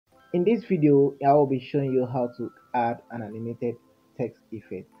In this video, I will be showing you how to add an animated text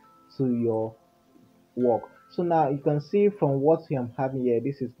effect to your work. So now you can see from what I'm having here,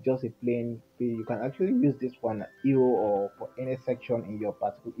 this is just a plain page. You can actually use this one hero or for any section in your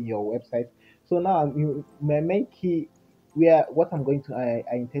particular in your website. So now my main key where what I'm going to I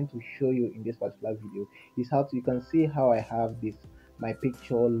intend to show you in this particular video is how to you can see how I have this my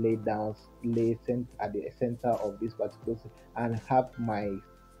picture laid down laid at the center of this particular and have my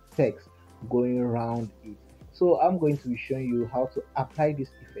text going around it. So I'm going to be showing you how to apply this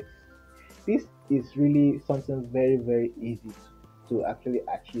effect. This is really something very easy to actually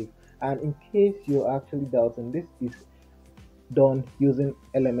achieve, and in case you're actually doubting, this is done using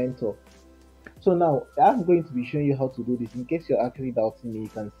Elementor. So now I'm going to be showing you how to do this. In case you're actually doubting me, you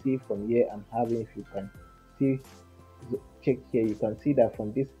can see from here I'm having, if you can see, check here, you can see that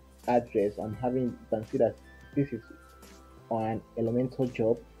from this address I'm having, you can see that this is on Elementor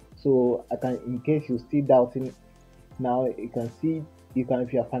job. So I can, in case you're still doubting, now you can see, you can,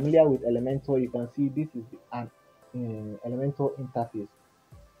 if you are familiar with Elementor, you can see this is an Elementor interface.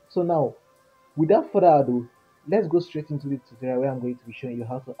 So now without further ado, let's go straight into the tutorial where I'm going to be showing you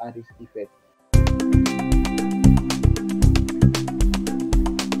how to add this effect.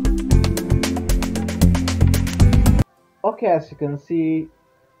 Okay, as you can see,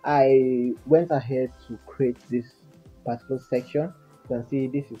 I went ahead to create this particular section. You can see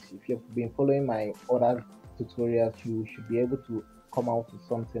this is, if you've been following my other tutorials, you should be able to come out with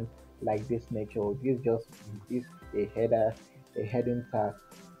something like this nature. This just is a header, a heading tag.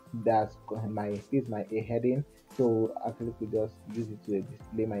 That's my, this is my a heading. So actually could just use it to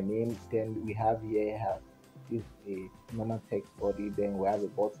display my name. Then we have here have is a normal text body. Then we have a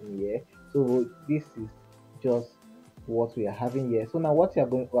button here. So this is just what we are having here. So now what I'm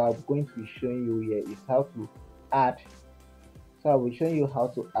going to be showing you here is how to add. So I will show you how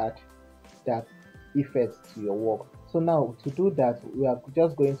to add that effect to your work. So now to do that, we are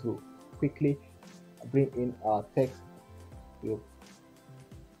just going to quickly bring in our text.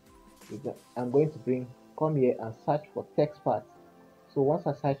 I'm going to come here and search for text part. So once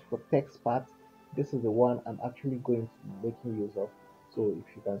I search for text part, this is the one I'm actually going to be making use of. So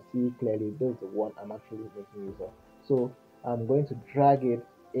if you can see clearly, this is the one I'm actually making use of. So I'm going to drag it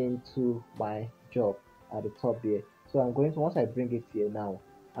into my job at the top there. So I'm going to, once I bring it here now,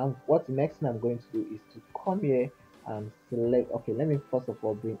 and what the next thing I'm going to do is to come here and select, okay, let me first of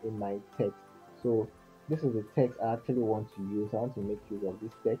all bring in my text. So this is the text I actually want to use. I want to make use of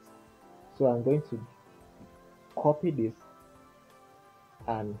this text. So I'm going to copy this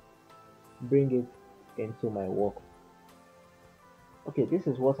and bring it into my work. Okay, this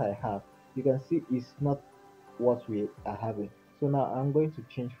is what I have. You can see it's not what we are having. So now I'm going to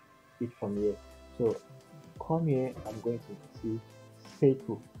change it from here. So come here, I'm going to see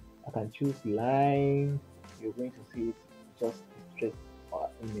circle. I can choose line. You're going to see it just straight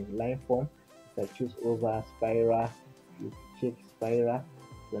in a line form. If I choose over spiral, you check spiral,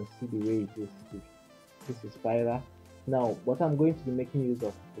 you can see the way it is. This is spiral. Now what I'm going to be making use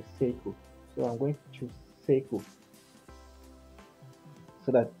of is circle. So I'm going to choose circle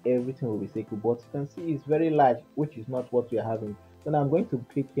so that everything will be circle. But you can see it's very large, which is not what we are having. So now I'm going to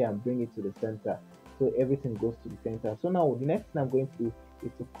click here and bring it to the center. So everything goes to the center. So now the next thing I'm going to do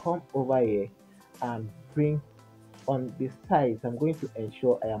is to come over here and bring on the size. I'm going to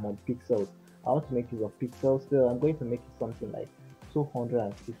ensure I am on pixels. I want to make use of pixels. So I'm going to make it something like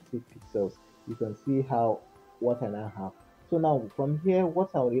 250 pixels. You can see how what I now have. So now from here,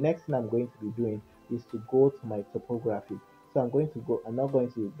 the next thing I'm going to be doing is to go to my topography. So I'm going to go, I'm not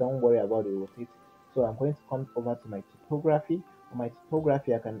going to, don't worry about the rotate. So I'm going to come over to my topography. On my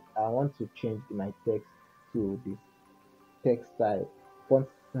topography, I want to change my text to the text style, font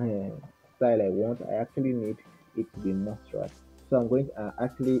style I want. I actually need it to be mustard. So I'm going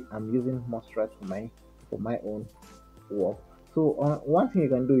to, I'm using mustard for my own work. So one thing you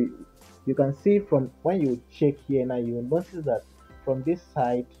can do, you can see from when you check here now, you will notice that from this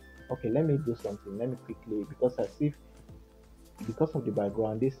side, okay, let me do something. Let me quickly, because I see because of the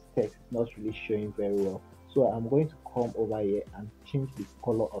background, this text is not really showing very well. So I'm going to come over here and change the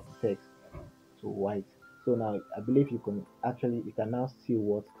color of the text to white. So now I believe you can now see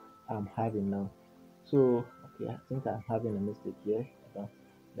what I'm having now. So okay, I think I'm having a mistake here.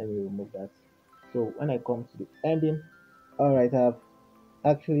 Let me remove that. So when I come to the ending, all right,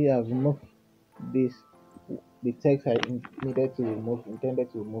 I've removed this, the text intended to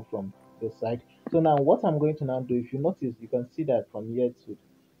remove from the side. So now what I'm going to now do, if you notice, you can see that from here to,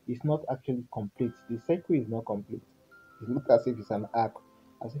 it's not actually complete. The circle is not complete. It looks as if it's an arc,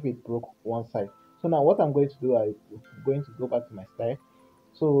 as if it broke one side. So now what I'm going to do, I'm going to go back to my style.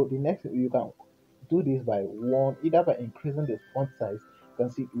 So the next, you can do this by one, either by increasing the font size. You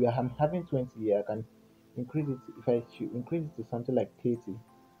can see we are I'm having 20 here. I can increase it. If I should increase it to something like 30,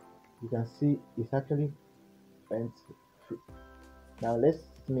 you can see it's actually went through. Now let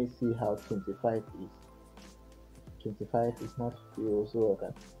me see how 25 is. 25 is not free also.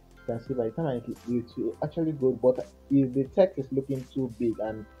 Okay, you can see by the time I click it will actually go, but if the text is looking too big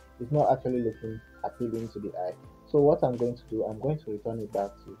and it's not actually looking appealing to the eye, so what I'm going to do, I'm going to return it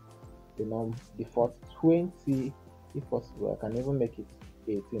back to the default 20. If possible, I can even make it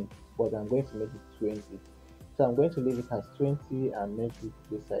 18, but I'm going to make it 20. So I'm going to leave it as 20 and make it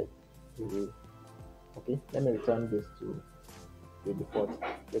this side the way. Okay, let me return this to the default,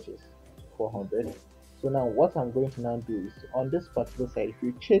 which is 400. So now what I'm going to now do is, on this particular side, if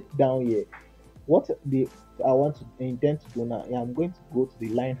you check down here, what the I want to intend to do now, I'm going to go to the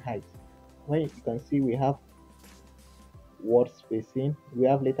line height. When you can see we have word spacing, we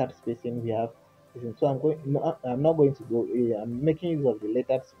have lettered spacing, we have spacing. So I'm going no, I'm not going to go here. I'm making use of the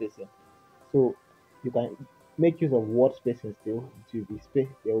lettered spacing. So you can make use of word spacing still. It will be space,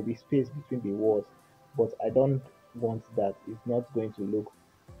 there will be space between the words, but I don't want that. It's not going to look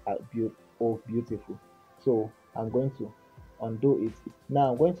beautiful. So I'm going to undo it.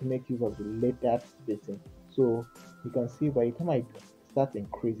 Now I'm going to make use of the lettered spacing. So you can see by the time I start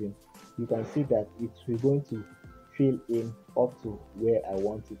increasing, you can see that it's going to fill in up to where I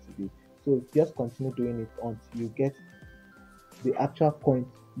want it to be. So just continue doing it until you get the actual point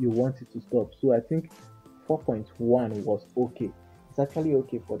you want it to stop. So I think 4.1 was okay. It's actually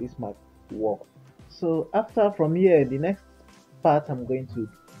okay for this mark to work. So after from here, the next part I'm going to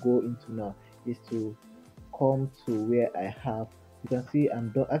go into now is to come to where I have. You can see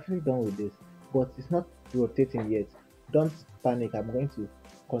I'm actually done with this, but it's not rotating yet. Don't panic. I'm going to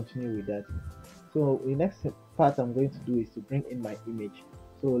continue with that. So the next part I'm going to do is to bring in my image.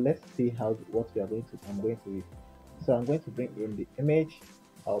 So let's see how what we are going to. I'm going to. So I'm going to bring in the image.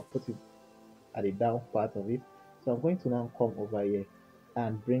 I'll put it at the down part of it. So I'm going to now come over here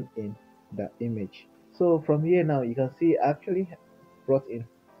and bring in the image. So from here now you can see I actually brought in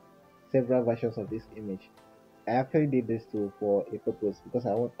several versions of this image. I actually did this too for a purpose because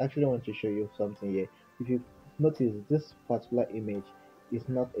actually want to show you something here. If you notice, this particular image is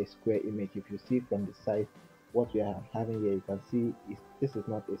not a square image. If you see from the side what we are having here, you can see this is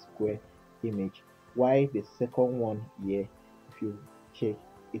not a square image. Why the second one here, if you check,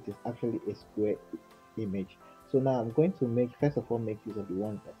 it is actually a square image. So now I'm going to first of all make use of the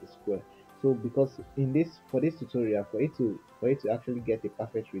one that is square. So because in this for this tutorial, for it to actually get a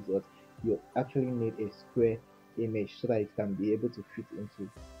perfect result, you actually need a square image so that it can be able to fit into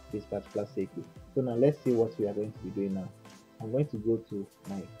this particular circle. So now let's see what we are going to be doing now. I'm going to go to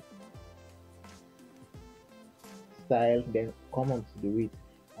my style, then come on to the width.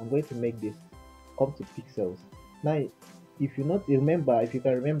 I'm going to make this come to pixels. Now if you not remember, if you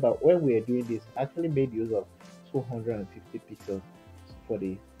can remember, when we are doing this, I actually made use of 250 pixels for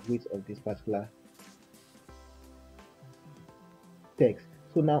the width of this particular text.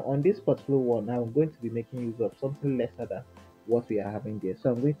 So now on this particular one, I'm going to be making use of something lesser than what we are having there. So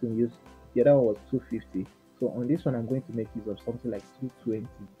I'm going to use, the other one was 250. So on this one, I'm going to make use of something like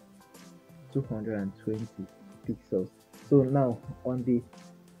 220 pixels. So now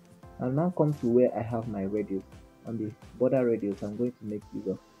I'll now come to where I have my radius. On the border radius, I'm going to make use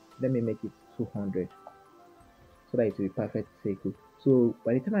of, let me make it 200 so that it will be perfect circle. So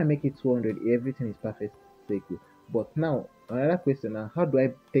by the time I make it 200, everything is perfect circle. But now another question now, how do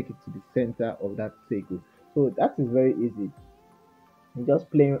I take it to the center of that circle? So that is very easy. I'm just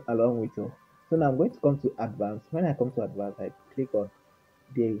playing along with you. So now I'm going to come to advanced. When I come to advanced, I click on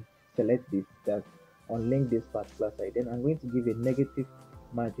the select this, that unlink this particular side. Then I'm going to give a negative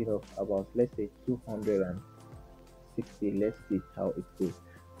margin of about, let's say, 260. Let's see how it goes.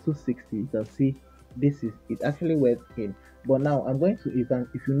 260. You can see this is it actually went in, but now I'm going to, if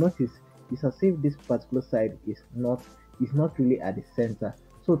you notice, it's as if this particular side is not really at the center.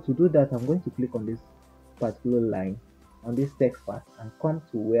 So to do that, I'm going to click on this particular line on this text part and come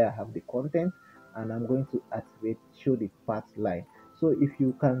to where I have the content, and I'm going to activate show the path line. So if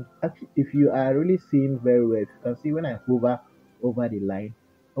you can actually, if you are really seeing very well, you can see when I hover over the line,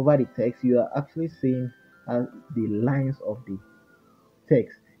 over the text, you are actually seeing the lines of the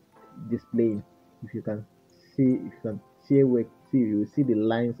text displaying. If you can see, if you can see where, see, you will see the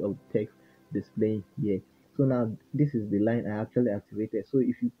lines of text displaying here. So now this is the line I actually activated. So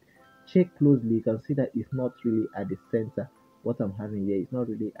if you check closely, you can see that it's not really at the center. What I'm having here is not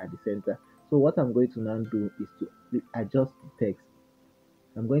really at the center. So what I'm going to now do is to adjust the text.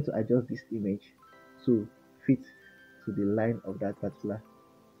 I'm going to adjust this image to fit to the line of that particular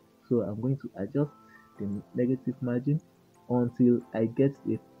So I'm going to adjust the negative margin until I get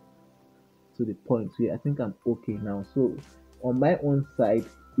it to the point where I think I'm okay now. So on my own side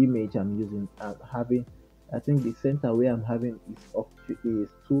image I'm using, I'm having, I think the center where I'm having is up to is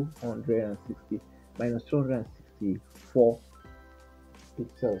 260 minus 264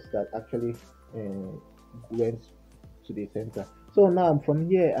 pixels that actually went to the center. So now from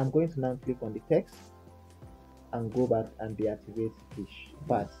here I'm going to now click on the text and go back and deactivate the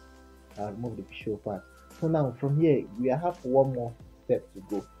part. I'll remove the show part. So now from here we have one more step to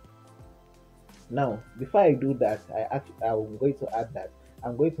go. Now before I do that, I'm going to add that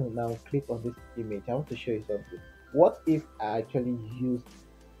I'm going to now click on this image. I want to show you something. What if I actually use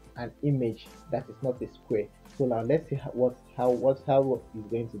an image that is not a square? So now let's see how it's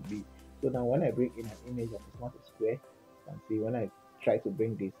going to be. So now when I bring in an image that is not a square, you can see when I try to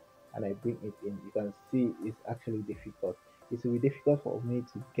bring this and I bring it in, you can see it's actually difficult. It will be difficult for me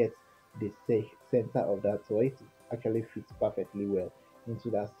to get the center of that, so it actually fits perfectly well into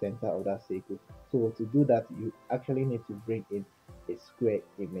that center of that circle. So to do that, you actually need to bring in a square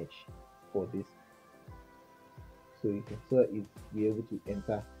image for this, so you can so it be able to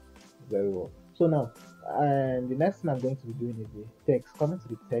enter very well. So now, and the next thing I'm going to be doing is the text. Coming to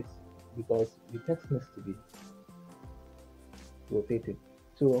the text, because the text needs to be rotated.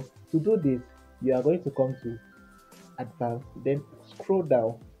 So to do this, you are going to come to advanced, then scroll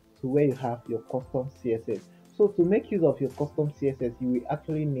down to where you have your custom CSS. So to make use of your custom CSS, you will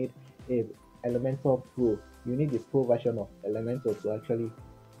actually need a Elementor Pro. You need the Pro version of Elementor to actually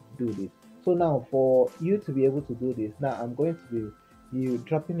do this. So now for you to be able to do this, now I'm going to be you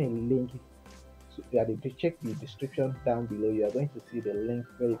dropping a link. So you are to check the description down below. You are going to see the link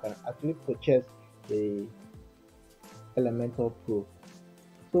where you can actually purchase the Elementor Pro.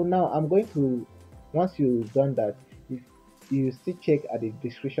 So now I'm going to, once you've done that, if you still check at the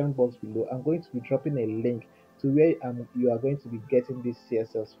description box below, I'm going to be dropping a link to where you are going to be getting this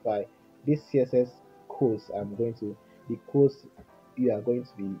CSS file, this CSS codes. The codes you are going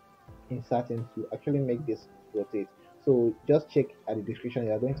to be inserting to actually make this rotate. So just check at the description,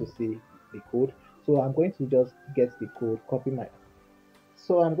 you are going to see the code. So I'm going to just get the code, copy my,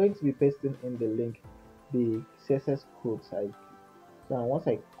 so I'm going to be pasting in the link the CSS codes so once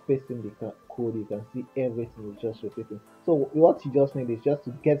I paste in the code, you can see everything is just rotating. So what you just need is just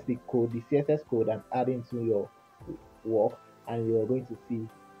to get the code, the CSS code, and add into your work, and you are going to see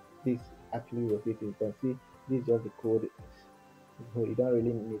this actually rotating. You can see this is just the code. So you don't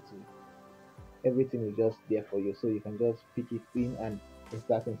really need to. Everything is just there for you, so you can just pick it in and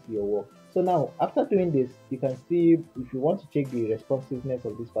start into your work. So now after doing this, you can see if you want to check the responsiveness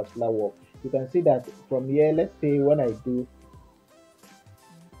of this particular work, you can see that from here, let's say when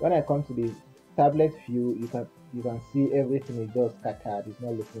I come to the tablet view, you can see everything is just scattered. It's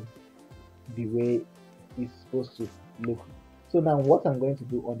not looking the way it's supposed to look. So now what I'm going to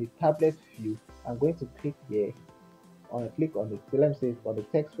do on the tablet view, I'm going to click here. Click on the, so let me say for the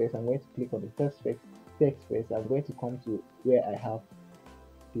text first, I'm going to click on the text first. I'm going to come to where I have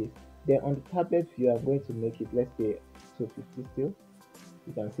this. Then on the tablet view, I'm going to make it, let's say 250 still.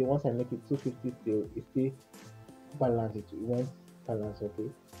 You can see once I make it 250 still, it still balance it won't balance. Okay,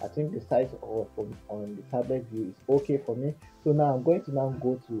 I think the size of on the tablet view is okay for me. So now I'm going to now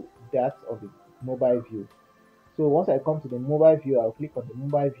go to that of the mobile view. So once I come to the mobile view, I'll click on the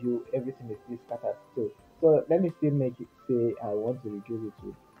mobile view. Everything is still scattered still. So let me still make it, say I want to reduce it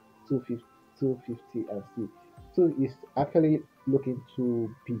to 250 and see. So it's actually looking too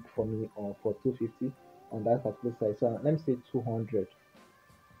big for me for 250 on that particular size. So let me say 200.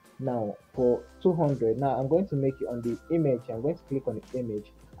 Now for 200, now I'm going to make it on the image. I'm going to click on the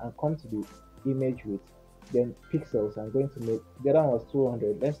image and come to the image width, then pixels. I'm going to make, the other one was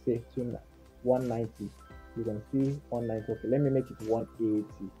 200, let's say 190. You can see 190. Okay, let me make it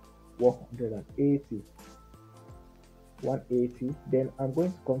 180. 180. 180. Then I'm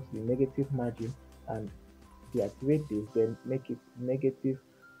going to come to the negative margin and deactivate this, then make it negative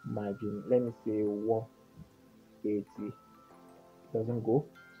margin. Let me say 180. Doesn't go.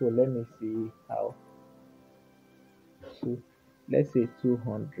 So let me see how. So let's say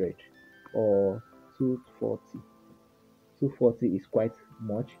 200 or 240. 240 is quite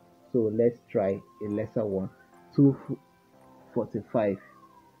much, so let's try a lesser one. 245,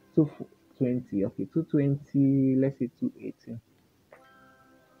 220. Okay, 220. Let's say 218.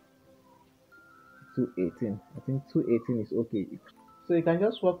 218. I think 218 is okay. So you can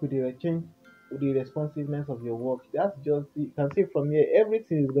just work with the change the responsiveness of your work. That's just, you can see from here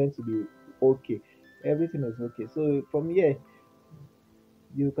everything is going to be okay. Everything is okay. So from here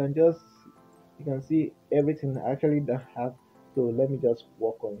you can just, you can see everything actually that have So let me just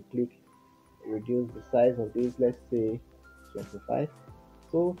work on click reduce the size of this, let's say 25.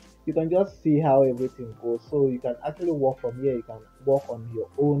 So you can just see how everything goes. So you can actually work from here, you can work on your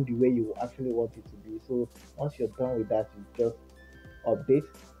own the way you actually want it to be. So once you're done with that, you just update,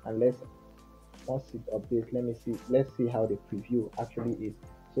 and once it updates, let's see how the preview actually is.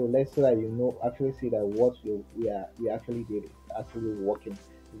 So let's so that actually see that what we actually did is actually working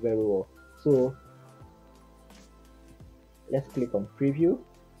very well. So let's click on preview.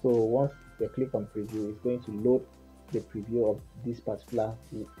 So once you click on preview, it's going to load the preview of this particular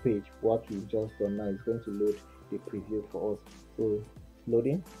page. What we've just done now is going to load the preview for us. So it's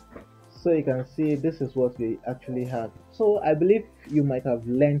loading. So you can see this is what we actually have. So I believe you might have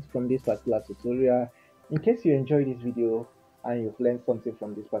learned from this particular tutorial. In case you enjoyed this video and you've learned something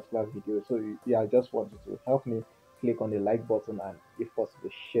from this particular video, so I just want you to help me click on the like button, and if possible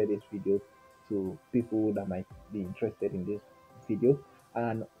share this video to people that might be interested in this video.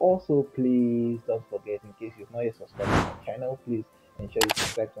 And also please don't forget, in case you've not yet subscribed to my channel, please ensure you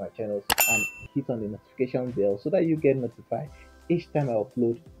subscribe to my channel and hit on the notification bell so that you get notified each time I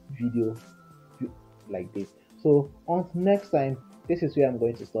upload video like this. So until next time, this is where I'm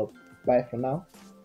going to stop. Bye for now.